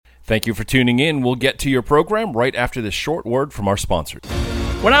Thank you for tuning in. We'll get to your program right after this short word from our sponsors.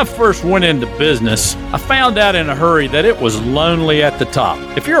 When I first went into business, I found out in a hurry that it was lonely at the top.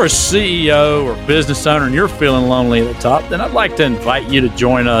 If you're a CEO or business owner and you're feeling lonely at the top, then I'd like to invite you to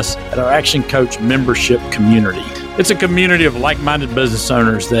join us at our Action Coach membership community. It's a community of like-minded business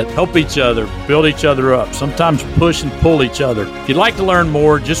owners that help each other, build each other up, sometimes push and pull each other. If you'd like to learn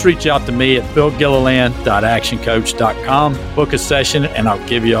more, just reach out to me at philgilliland.actioncoach.com, book a session, and I'll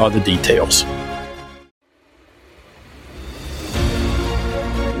give you all the details.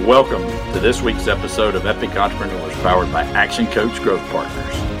 Welcome to this week's episode of Epic Entrepreneurs, powered by Action Coach Growth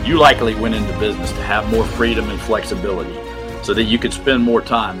Partners. You likely went into business to have more freedom and flexibility so that you could spend more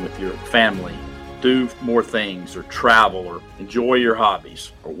time with your family, do more things, or travel, or enjoy your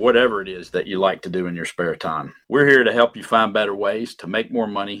hobbies, or whatever it is that you like to do in your spare time. We're here to help you find better ways to make more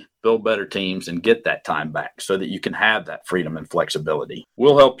money, build better teams, and get that time back so that you can have that freedom and flexibility.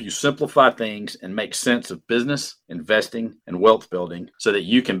 We'll help you simplify things and make sense of business, investing, and wealth building so that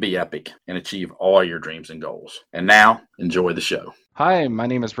you can be epic and achieve all your dreams and goals. And now, enjoy the show. Hi, my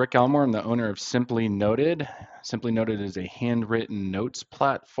name is Rick Elmore. I'm the owner of Simply Noted. Simply Noted is a handwritten notes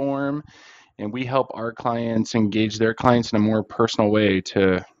platform, and we help our clients engage their clients in a more personal way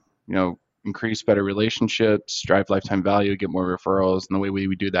to, increase better relationships, drive lifetime value, get more referrals. And the way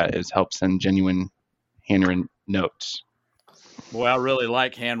we do that is help send genuine handwritten notes. Boy, I really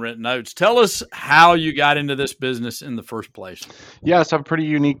like handwritten notes. Tell us how you got into this business in the first place. Yeah, so I have a pretty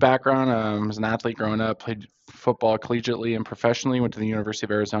unique background. I was an athlete growing up, played football collegiately and professionally, went to the University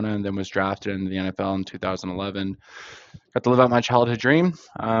of Arizona, and then was drafted into the NFL in 2011. Got to live out my childhood dream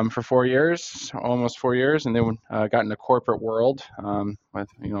for 4 years, almost 4 years, and then got in the corporate world, with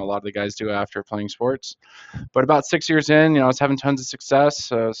a lot of the guys do after playing sports. But about 6 years in, I was having tons of success.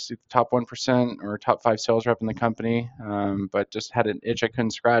 Top 1% or top 5 sales rep in the company, but just had an itch I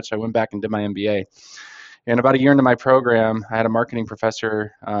couldn't scratch. I went back and did my MBA. And about a year into my program, I had a marketing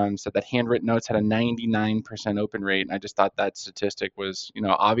professor said that handwritten notes had a 99% open rate. And I just thought that statistic was,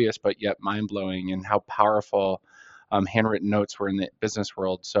 obvious, but yet mind-blowing, and how powerful handwritten notes were in the business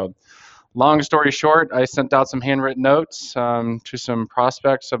world. So long story short, I sent out some handwritten notes to some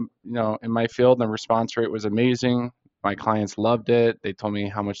prospects, in my field, and the response rate was amazing. My clients loved it. They told me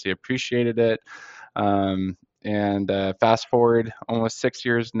how much they appreciated it. And fast forward almost 6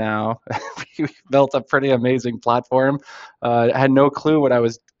 years now, we built a pretty amazing platform. I had no clue what I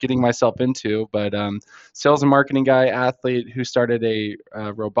was getting myself into, but sales and marketing guy, athlete who started a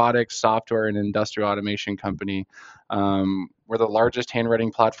robotics, software, and industrial automation company. We're the largest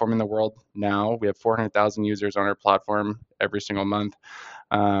handwriting platform in the world now. We have 400,000 users on our platform every single month.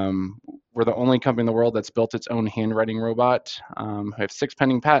 We're the only company in the world that's built its own handwriting robot. We have 6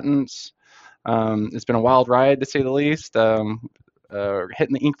 pending patents. It's been a wild ride, to say the least. Hitting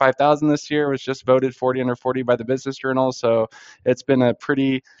the Inc. 5000 this year, was just voted 40 under 40 by the Business Journal. So it's been a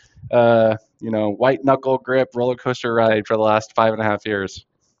pretty, white knuckle grip roller coaster ride for the last 5.5 years.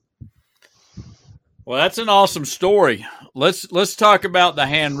 Well, that's an awesome story. Let's talk about the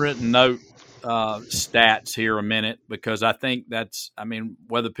handwritten note stats here a minute, because I think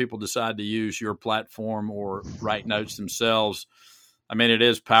whether people decide to use your platform or write notes themselves, it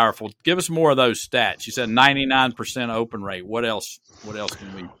is powerful. Give us more of those stats. You said 99% open rate. What else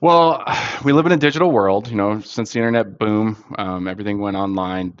can we? Well, we live in a digital world. Since the internet boom, everything went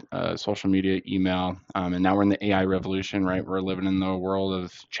online, social media, email, and now we're in the AI revolution, right? We're living in the world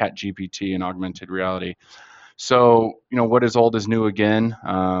of Chat GPT and augmented reality. So, what is old is new again.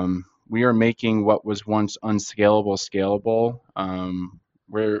 We are making what was once unscalable scalable.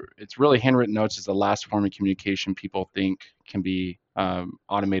 Where it's really handwritten notes is the last form of communication people think can be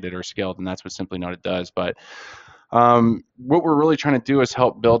automated or scaled, and that's what Simply Noted does. But what we're really trying to do is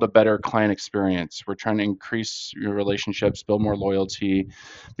help build a better client experience. We're trying to increase your relationships, build more loyalty,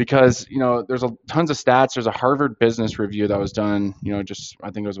 because there's tons of stats. There's a Harvard Business Review that was done, I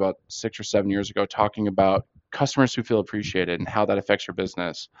think it was about 6 or 7 years ago, talking about customers who feel appreciated and how that affects your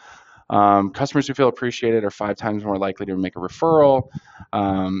business. Customers who feel appreciated are 5 times more likely to make a referral.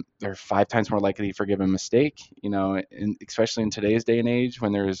 They're 5 times more likely to forgive a mistake, especially in today's day and age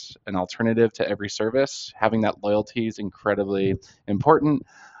when there's an alternative to every service. Having that loyalty is incredibly important.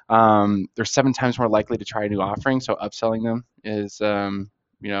 They're 7 times more likely to try a new offering. So upselling them is,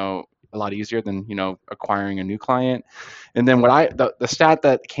 a lot easier than, acquiring a new client. And then the stat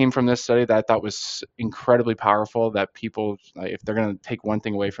that came from this study that I thought was incredibly powerful, that people, if they're going to take one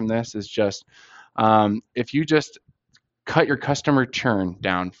thing away from this, is just, if you just cut your customer churn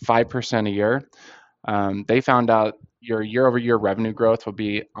down 5% a year, they found out your year-over-year revenue growth will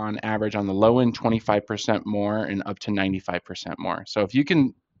be on average on the low end 25% more and up to 95% more. So if you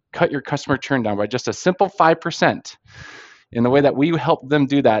can cut your customer churn down by just a simple 5%. And the way that we help them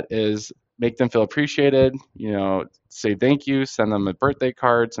do that is make them feel appreciated, say thank you, send them a birthday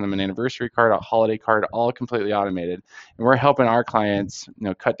card, send them an anniversary card, a holiday card, all completely automated. And we're helping our clients,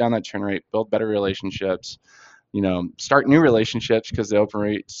 cut down that churn rate, build better relationships, start new relationships because the open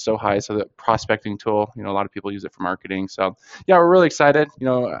rate is so high. So the prospecting tool, a lot of people use it for marketing. So yeah, we're really excited.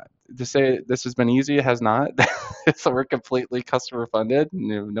 To say this has been easy, it has not. So we're completely customer funded,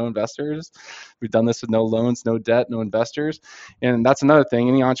 no investors. We've done this with no loans, no debt, no investors. And that's another thing.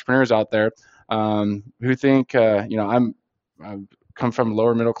 Any entrepreneurs out there who think, I've come from a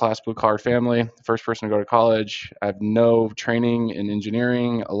lower middle class blue collar family, first person to go to college. I have no training in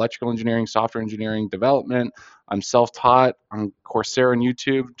engineering, electrical engineering, software engineering, development. I'm self-taught on Coursera and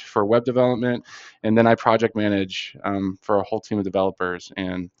YouTube for web development. And then I project manage for a whole team of developers.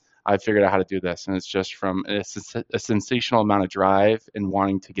 And I figured out how to do this, and it's just from a sensational amount of drive and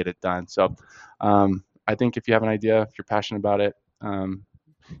wanting to get it done. So I think if you have an idea, if you're passionate about it, and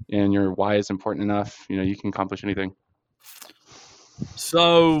your why is important enough, you can accomplish anything.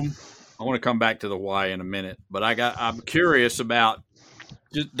 So I want to come back to the why in a minute, but I'm curious about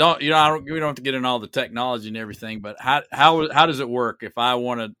we don't have to get in all the technology and everything, but how does it work if I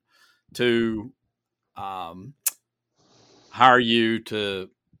wanted to hire you to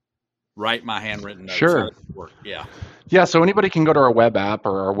write my handwritten notes? Sure. Yeah. So anybody can go to our web app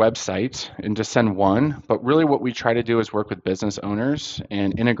or our website and just send one. But really what we try to do is work with business owners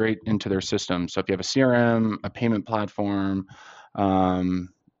and integrate into their system. So if you have a CRM, a payment platform, a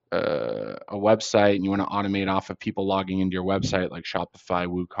website, and you want to automate off of people logging into your website like Shopify,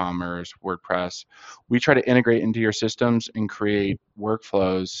 WooCommerce, WordPress, we try to integrate into your systems and create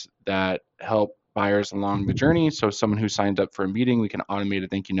workflows that help buyers along the journey. So someone who signed up for a meeting, we can automate a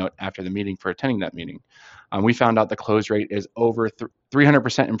thank you note after the meeting for attending that meeting. We found out the close rate is over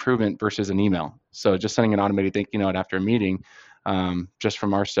 300% improvement versus an email. So just sending an automated thank you note after a meeting, just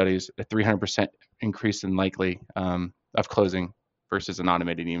from our studies, a 300% increase in likely of closing versus an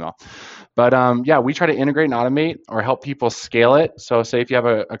automated email. But we try to integrate and automate or help people scale it. So say if you have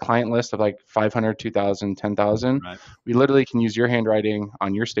a client list of like 500, 2,000, 10,000, right, we literally can use your handwriting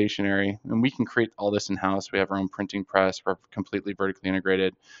on your stationery, and we can create all this in-house. We have our own printing press. We're completely vertically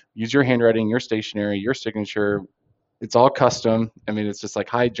integrated. Use your handwriting, your stationery, your signature. It's all custom. I mean, it's just like,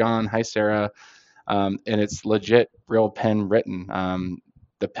 hi, John, hi, Sarah. And it's legit, real pen written.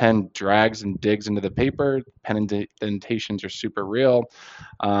 The pen drags and digs into the paper. Pen indentations are super real.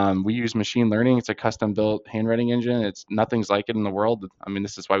 We use machine learning. It's a custom built handwriting engine. Nothing's like it in the world. I mean,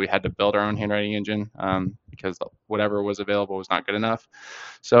 this is why we had to build our own handwriting engine because whatever was available was not good enough.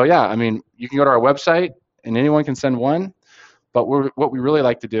 So yeah, I mean, you can go to our website and anyone can send one. But what we really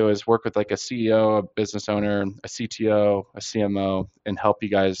like to do is work with like a CEO, a business owner, a CTO, a CMO, and help you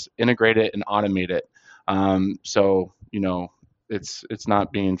guys integrate it and automate it. So it's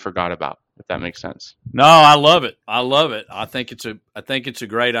not being forgot about, if that makes sense. No, I love it. I think it's a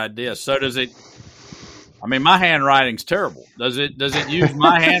great idea. So does it? I mean, my handwriting's terrible. Does it use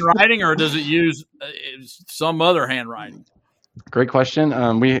my handwriting or does it use some other handwriting? Great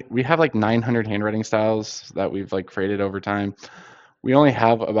question. We have like 900 handwriting styles that we've like created over time. We only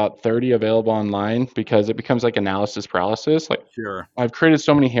have about 30 available online because it becomes like analysis paralysis. Like, sure, I've created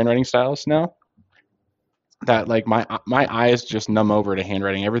so many handwriting styles now that like my eyes just numb over to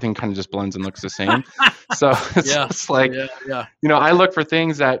handwriting. Everything kind of just blends and looks the same. So it's just like, I look for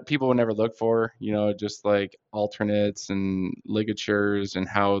things that people would never look for, just like alternates and ligatures and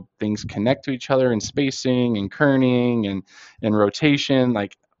how things connect to each other and spacing and kerning and rotation,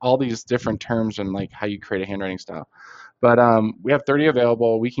 like all these different terms and like how you create a handwriting style. But we have 30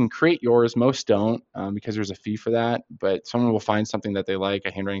 available. We can create yours. Most don't because there's a fee for that. But someone will find something that they like,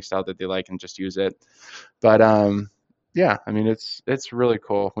 a handwriting style that they like, and just use it. But I mean, it's really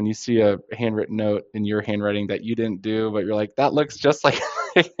cool when you see a handwritten note in your handwriting that you didn't do, but you're like, that looks just like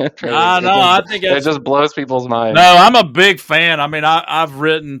I think it just blows people's minds. No, I'm a big fan. I mean, I've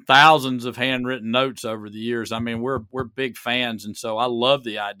written thousands of handwritten notes over the years. I mean, we're big fans, and so I love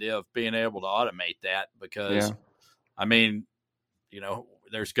the idea of being able to automate that because. Yeah. I mean,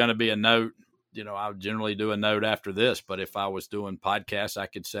 there's going to be a note, I would generally do a note after this, but if I was doing podcasts, I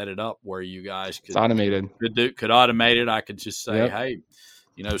could set it up where you guys could, it's automated. Could automate it. I could just say, hey,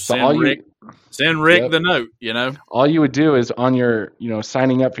 send Rick the note, All you would do is on your,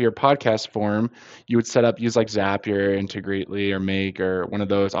 signing up for your podcast form, you would use like Zapier, Integrately, or Make, or one of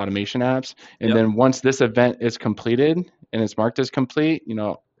those automation apps. And then once this event is completed and it's marked as complete,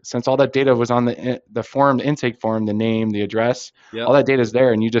 since all that data was on the form, the intake form, the name, the address, all that data is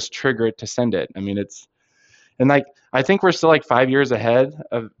there, and you just trigger it to send it. I mean, And like, I think we're still like 5 years ahead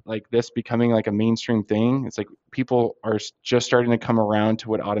of like this becoming like a mainstream thing. It's like people are just starting to come around to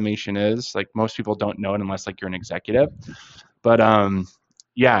what automation is. Like most people don't know it unless like you're an executive. But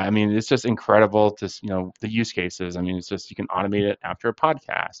yeah, I mean, it's just incredible to, the use cases. I mean, it's just, you can automate it after a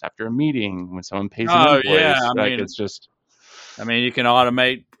podcast, after a meeting, when someone pays an Oh yeah, invoice. Like it's just, you can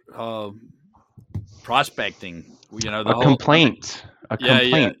automate prospecting. The a whole complaint. A Yeah,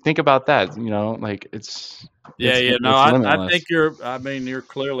 complaint. Think about that. Like it's No, I limitless. think you're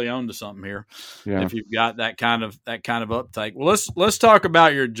clearly onto something here. Yeah. If you've got that kind of uptake. Well, let's talk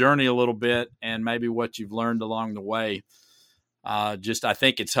about your journey a little bit and maybe what you've learned along the way. I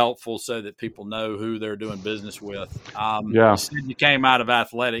think it's helpful so that people know who they're doing business with. Yeah. You said you came out of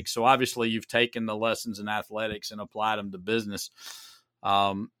athletics, so obviously you've taken the lessons in athletics and applied them to business,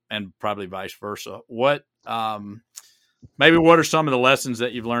 and probably vice versa. What are some of the lessons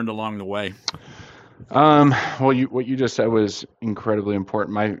that you've learned along the way? Well, what you just said was incredibly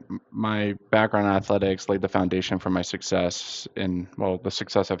important. My background in athletics laid the foundation for my success, and the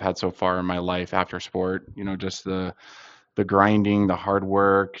success I've had so far in my life after sport. Just the grinding, the hard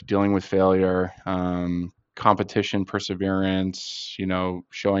work, dealing with failure, competition, perseverance.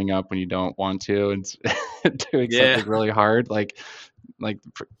 Showing up when you don't want to and doing something really hard. Like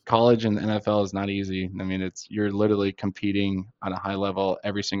college and the NFL is not easy. I mean, you're literally competing on a high level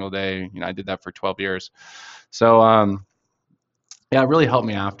every single day. I did that for 12 years. So, yeah, it really helped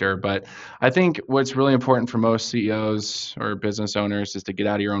me after. But I think what's really important for most CEOs or business owners is to get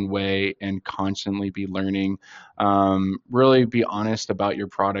out of your own way and constantly be learning. Really be honest about your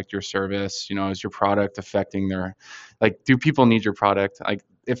product, your service. Is your product affecting do people need your product? Like,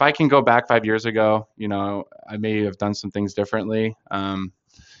 if I can go back 5 years ago, I may have done some things differently.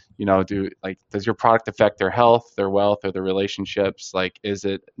 Does your product affect their health, their wealth, or their relationships? Like, is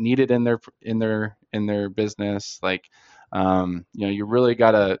it needed in their business? You really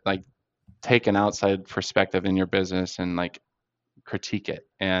gotta take an outside perspective in your business and critique it.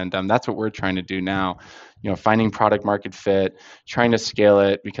 And that's what we're trying to do now. Finding product market fit, trying to scale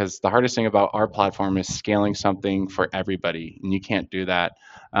it, because the hardest thing about our platform is scaling something for everybody, and you can't do that.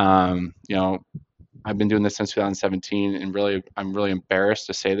 I've been doing this since 2017, and really, I'm really embarrassed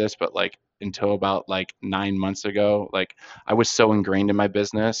to say this, but until about 9 months ago, I was so ingrained in my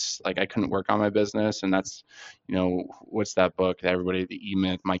business, I couldn't work on my business. And that's, what's that book that everybody, the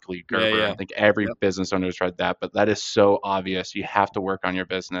E-Myth, Michael E. Gerber, Yeah. I think every business owner has read that, but that is so obvious. You have to work on your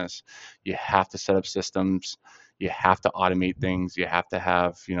business. You have to set up systems. You have to automate things. You have to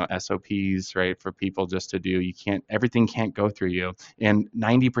have, SOPs, right, for people just to do. Everything can't go through you. And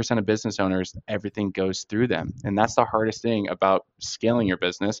 90% of business owners, everything goes through them. And that's the hardest thing about scaling your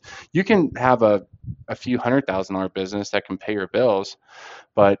business. You can have a few $100,000 business that can pay your bills,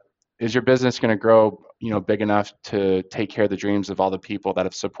 but is your business going to grow, big enough to take care of the dreams of all the people that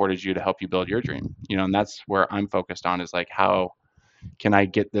have supported you to help you build your dream? And that's where I'm focused on, is how can I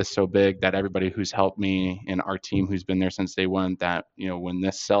get this so big that everybody who's helped me and our team who's been there since day one, that, when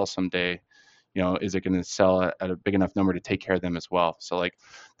this sells someday, is it going to sell at a big enough number to take care of them as well? So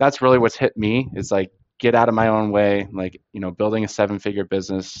that's really what's hit me, is get out of my own way. Building a 7-figure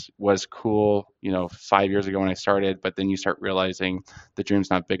business was cool, 5 years ago when I started, but then you start realizing the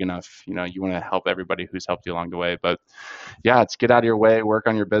dream's not big enough. You want to help everybody who's helped you along the way. But yeah, it's get out of your way, work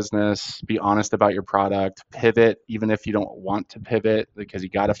on your business, be honest about your product, pivot, even if you don't want to pivot, because you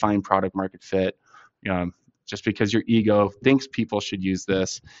got to find product market fit. Just because your ego thinks people should use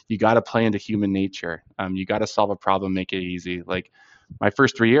this, you got to play into human nature. You got to solve a problem, make it easy. My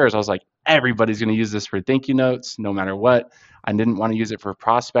first 3 years, I was like, everybody's going to use this for thank you notes, no matter what. I didn't want to use it for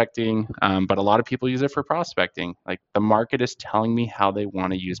prospecting, but a lot of people use it for prospecting. The market is telling me how they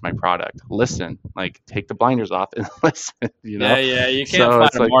want to use my product. Listen, take the blinders off and listen. Yeah, you can't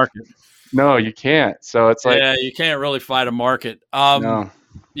fight a market. No, you can't. So it's you can't really fight a market. No.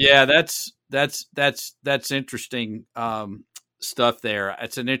 Yeah, that's interesting stuff there.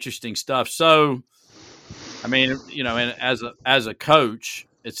 It's an interesting stuff. So, I mean, and as a coach,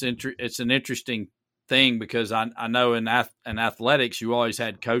 it's an interesting thing, because I know in athletics you always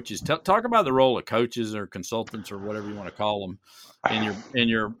had coaches. Talk about the role of coaches or consultants or whatever you want to call them in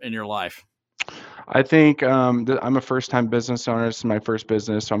your life. I think I'm a first-time business owner. This is my first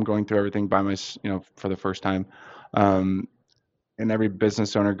business, so I'm going through everything by for the first time. And every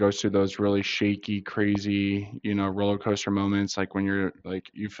business owner goes through those really shaky, crazy, roller coaster moments, when you're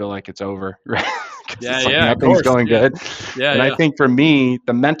you feel like it's over, right? Nothing's going good. Yeah, and I think for me,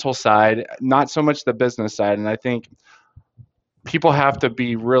 the mental side, not so much the business side, and I think people have to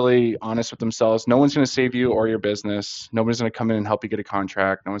be really honest with themselves. No one's going to save you or your business. Nobody's going to come in and help you get a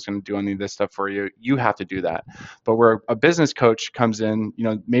contract. No one's going to do any of this stuff for you. You have to do that. But where a business coach comes in,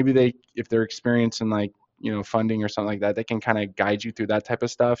 maybe if they're experienced in like, funding or something like that, they can kind of guide you through that type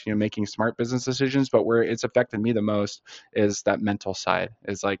of stuff, making smart business decisions. But where it's affected me the most is that mental side,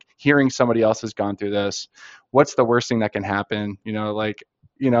 is like hearing somebody else has gone through this. What's the worst thing that can happen? Like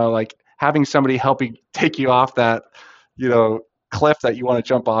having somebody help you take you off that, you know, cliff that you want to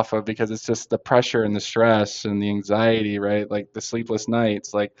jump off of, because it's just the pressure and the stress and the anxiety, right? Like the sleepless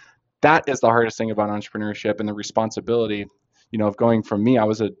nights, like that is the hardest thing about entrepreneurship, and the responsibility, of going from me, I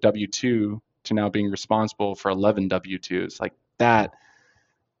was a W-2 to now being responsible for 11 W-2s. Like that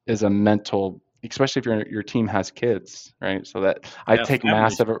is a mental, especially if your team has kids, right? So that I Yeah, take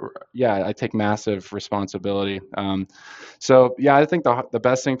families. massive, yeah, I take massive responsibility. So yeah, I think the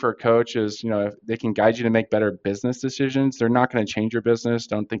best thing for a coach is, if they can guide you to make better business decisions. They're not going to change your business.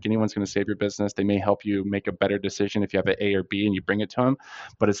 Don't think anyone's going to save your business. They may help you make a better decision if you have an A or B and you bring it to them,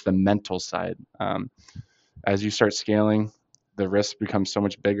 but it's the mental side. As you start scaling, the risk becomes so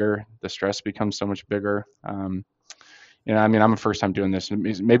much bigger. The stress becomes so much bigger. I mean, I'm a first time doing this.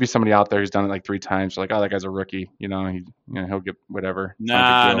 Maybe somebody out there who's done it like 3 times, like, oh, that guy's a rookie. He'll get whatever. It's not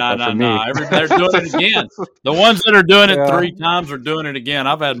a big Nah, deal. nah, But nah, for nah. me, They're doing it again. The ones that are doing it yeah, 3 times are doing it again.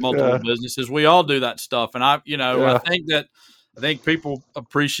 I've had multiple yeah, businesses. We all do that stuff, and I yeah. think people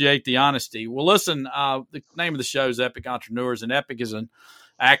appreciate the honesty. Well, listen, the name of the show is Epic Entrepreneurs, and Epic is an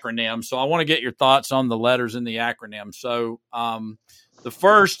acronym. So I want to get your thoughts on the letters in the acronym. So the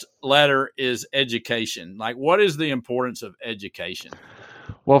first letter is education. Like, what is the importance of education?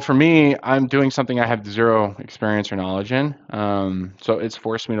 Well, for me, I'm doing something I have zero experience or knowledge in. So it's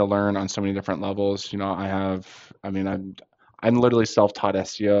forced me to learn on so many different levels. I'm literally self-taught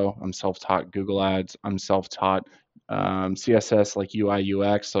SEO. I'm self-taught Google Ads. I'm self-taught CSS, like UI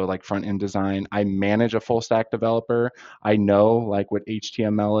UX, so like front end design. I manage a full stack developer. I know like what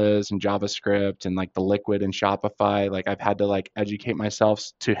HTML is and JavaScript and like the Liquid and Shopify. Like I've had to like educate myself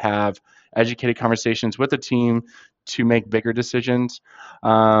to have educated conversations with the team to make bigger decisions.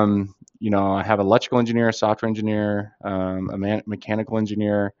 I have an electrical engineer, a software engineer, mechanical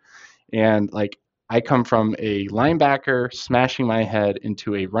engineer, and like I come from a linebacker smashing my head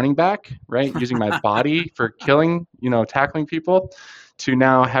into a running back, right? Using my body for killing, tackling people, to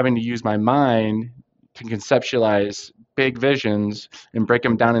now having to use my mind to conceptualize big visions and break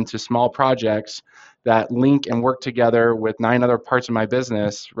them down into small projects that link and work together with 9 other parts of my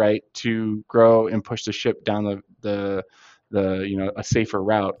business, right, to grow and push the ship down a safer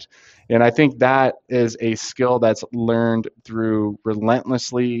route. And I think that is a skill that's learned through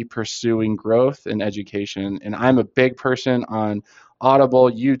relentlessly pursuing growth and education. And I'm a big person on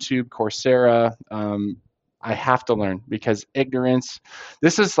Audible, YouTube, Coursera. I have to learn, because ignorance,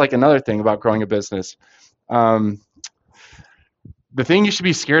 this is like another thing about growing a business. Um, the thing you should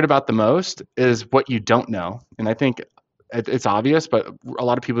be scared about the most is what you don't know. And I think it's obvious, but a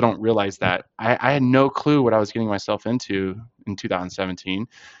lot of people don't realize that. I had no clue what I was getting myself into in 2017.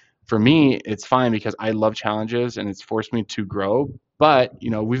 For me, it's fine because I love challenges and it's forced me to grow. But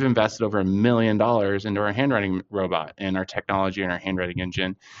we've invested over $1 million into our handwriting robot and our technology and our handwriting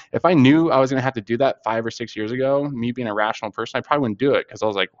engine. If I knew I was going to have to do that 5 or 6 years ago, me being a rational person, I probably wouldn't do it, because I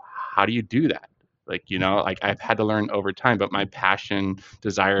was like, how do you do that? Like I've had to learn over time, but my passion,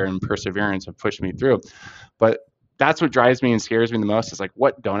 desire, and perseverance have pushed me through. But that's what drives me and scares me the most, is like,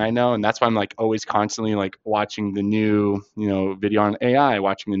 what don't I know? And that's why I'm like always constantly like watching the new, video on AI,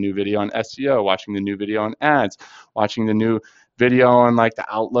 watching the new video on SEO, watching the new video on ads, watching the new video on like the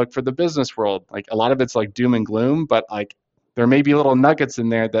outlook for the business world. Like a lot of it's like doom and gloom, but like there may be little nuggets in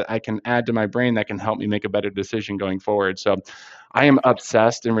there that I can add to my brain that can help me make a better decision going forward. So I am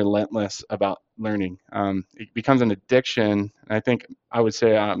obsessed and relentless about learning. It becomes an addiction. And I think I would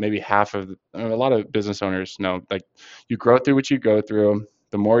say maybe half of a lot of business owners know, like, you grow through what you go through.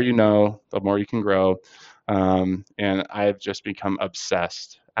 The more you know, the more you can grow. And I've just become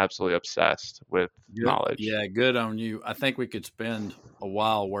obsessed, absolutely obsessed with Good. knowledge. Yeah, good on you. I think we could spend a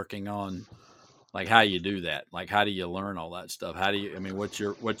while working on like how you do that. Like how do you learn all that stuff? How do you? I mean, what's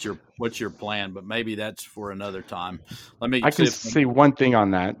your plan? But maybe that's for another time. Let me I see can if say one thing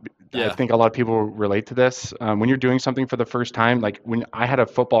on that. I yeah. think a lot of people relate to this. When you're doing something for the first time, like when I had a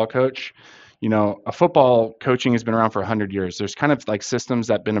football coach, a football coaching has been around for 100 years. There's kind of like systems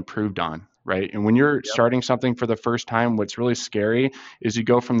that have been approved on, right? And when you're Yep. starting something for the first time, what's really scary is you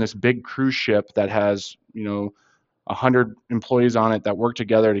go from this big cruise ship that has, 100 employees on it that work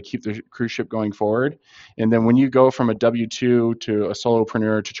together to keep the cruise ship going forward. And then when you go from a W-2 to a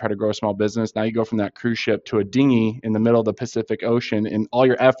solopreneur to try to grow a small business, now you go from that cruise ship to a dinghy in the middle of the Pacific Ocean, and all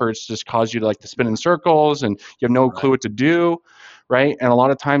your efforts just cause you to to spin in circles, and you have no clue what to do, right? And a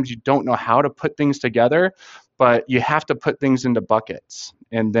lot of times you don't know how to put things together, but you have to put things into buckets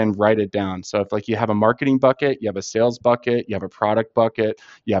and then write it down. So if you have a marketing bucket, you have a sales bucket, you have a product bucket,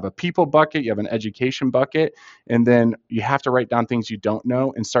 you have a people bucket, you have an education bucket, and then you have to write down things you don't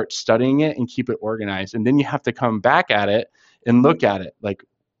know and start studying it and keep it organized. And then you have to come back at it and look at it.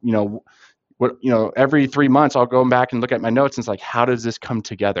 Every 3 months I'll go back and look at my notes, and it's how does this come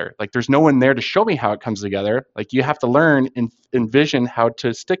together? There's no one there to show me how it comes together. You have to learn and envision how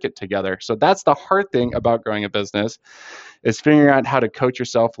to stick it together. So that's the hard thing about growing a business, is figuring out how to coach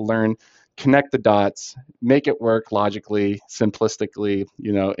yourself, learn, connect the dots, make it work logically, simplistically,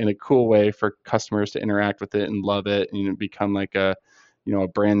 in a cool way for customers to interact with it and love it, and become a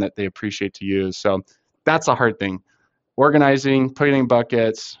brand that they appreciate to use. So that's a hard thing. Organizing, putting in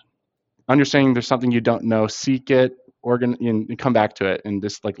buckets, understanding there's something you don't know, seek it, and come back to it, and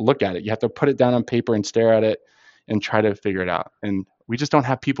just look at it. You have to put it down on paper and stare at it and try to figure it out. And we just don't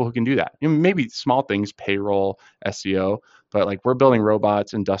have people who can do that. Maybe small things, payroll, SEO, but we're building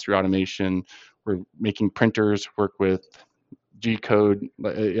robots, industrial automation, we're making printers work with G code.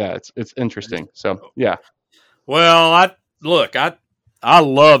 Yeah, it's interesting. So yeah. Well, I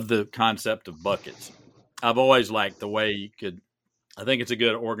love the concept of buckets. I've always liked the way you could. I think it's a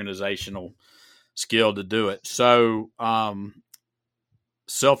good organizational skill to do it. So,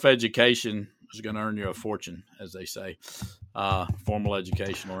 self-education is going to earn you a fortune, as they say. Formal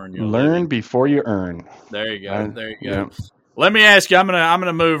education will earn you a learn living. Before you earn. There you go. There you go. Yeah. Let me ask you. I'm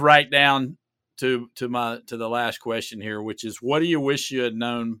gonna move right down to the last question here, which is, what do you wish you had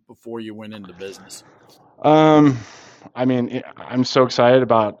known before you went into business? I'm so excited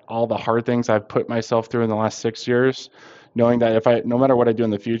about all the hard things I've put myself through in the last 6 years, knowing that no matter what I do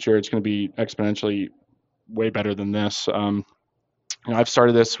in the future, it's going to be exponentially way better than this. I've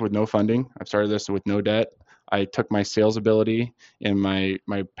started this with no funding. I've started this with no debt. I took my sales ability and my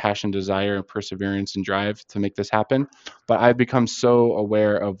passion, desire, and perseverance and drive to make this happen. But I've become so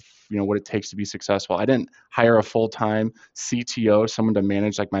aware of what it takes to be successful. I didn't hire a full-time CTO, someone to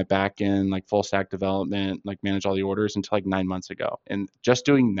manage my back end, full stack development, manage all the orders until 9 months ago. And just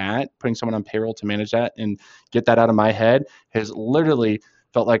doing that, putting someone on payroll to manage that and get that out of my head has literally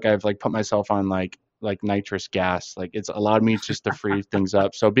felt like I've put myself on like nitrous gas. It's allowed me just to free things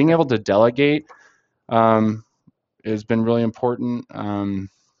up. So being able to delegate has been really important.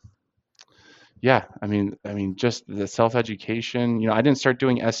 Just the self-education. I didn't start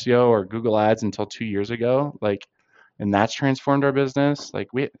doing SEO or Google Ads until 2 years ago. And that's transformed our business.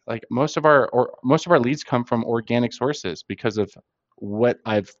 Most of our leads come from organic sources because of what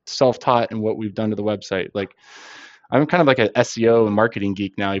I've self-taught and what we've done to the website. I'm kind of an SEO and marketing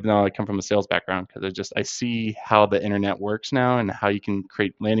geek now, even though I come from a sales background, because I see how the internet works now and how you can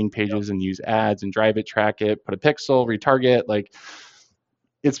create landing pages and use ads and drive it, track it, put a pixel, retarget.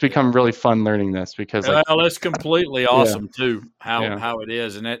 It's become really fun learning this because it's completely awesome too, how it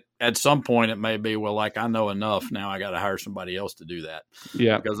is. And at some point it may be, I know enough now, I got to hire somebody else to do that.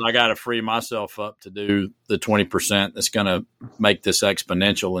 Yeah. Because I got to free myself up to do the 20% that's going to make this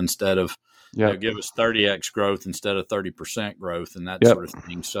exponential instead of, give us 30x growth instead of 30% growth and that sort of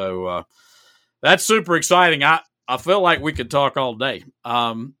thing. So that's super exciting. I feel like we could talk all day.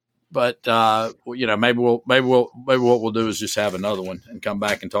 But maybe what we'll do is just have another one and come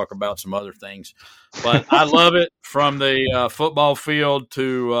back and talk about some other things. But I love it, from the football field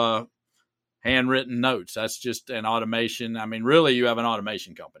to handwritten notes. That's just an automation. Really, you have an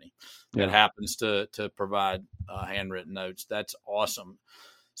automation company that happens to provide handwritten notes. That's awesome.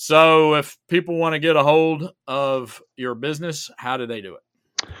 So if people want to get a hold of your business, how do they do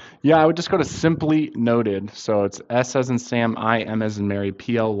it? Yeah, I would just go to Simply Noted. So it's S as in Sam, I, M as in Mary,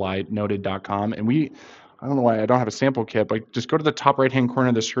 PLY, noted.com. And I don't know why I don't have a sample kit, but just go to the top right-hand corner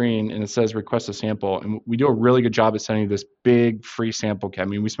of the screen and it says request a sample. And we do a really good job at sending you this big free sample kit.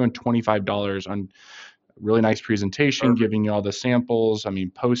 We spend $25 on really nice presentation, giving you all the samples,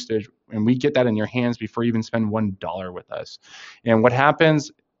 postage, and we get that in your hands before you even spend $1 with us. And what happens,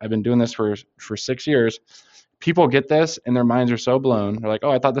 I've been doing this for 6 years, people get this and their minds are so blown. They're like,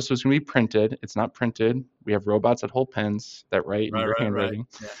 oh, I thought this was going to be printed. It's not printed. We have robots that hold pens that write in your handwriting.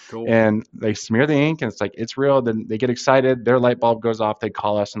 Right. Yeah, cool. And they smear the ink and it's real. Then they get excited. Their light bulb goes off. They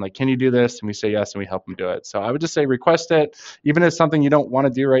call us and can you do this? And we say yes, and we help them do it. So I would just say request it. Even if it's something you don't want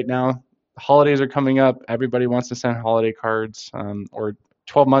to do right now, holidays are coming up. Everybody wants to send holiday cards or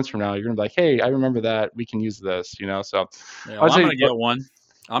 12 months from now, you're going to be like, hey, I remember that. We can use this, So Yeah, well, I'm going to get one.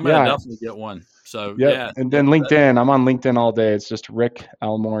 I'm going to definitely get one. So, yeah. And then LinkedIn, I'm on LinkedIn all day. It's just Rick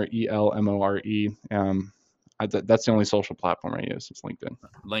Elmore, Elmore. That's the only social platform I use. It's LinkedIn.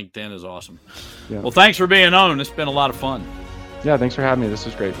 LinkedIn is awesome. Yeah. Well, thanks for being on. It's been a lot of fun. Yeah, thanks for having me. This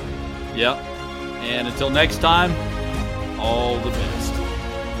was great. Yep. And until next time, all the best.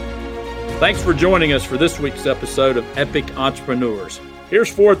 Thanks for joining us for this week's episode of Epic Entrepreneurs. Here's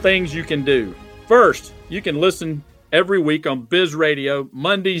 4 things you can do. First, you can listen every week on Biz Radio,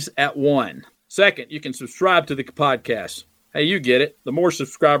 Mondays at 1. Second, you can subscribe to the podcast. Hey, you get it. The more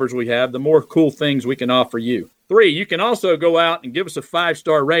subscribers we have, the more cool things we can offer you. 3, you can also go out and give us a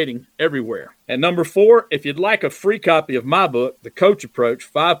 5-star rating everywhere. And number 4, if you'd like a free copy of my book, The Coach Approach,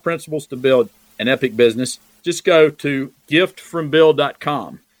 5 Principles to Build an Epic Business, just go to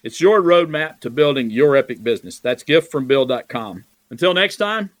giftfrombill.com. It's your roadmap to building your epic business. That's giftfrombill.com. Until next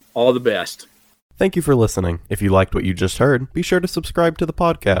time, all the best. Thank you for listening. If you liked what you just heard, be sure to subscribe to the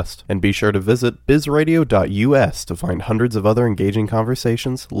podcast, and be sure to visit bizradio.us to find hundreds of other engaging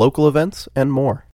conversations, local events, and more.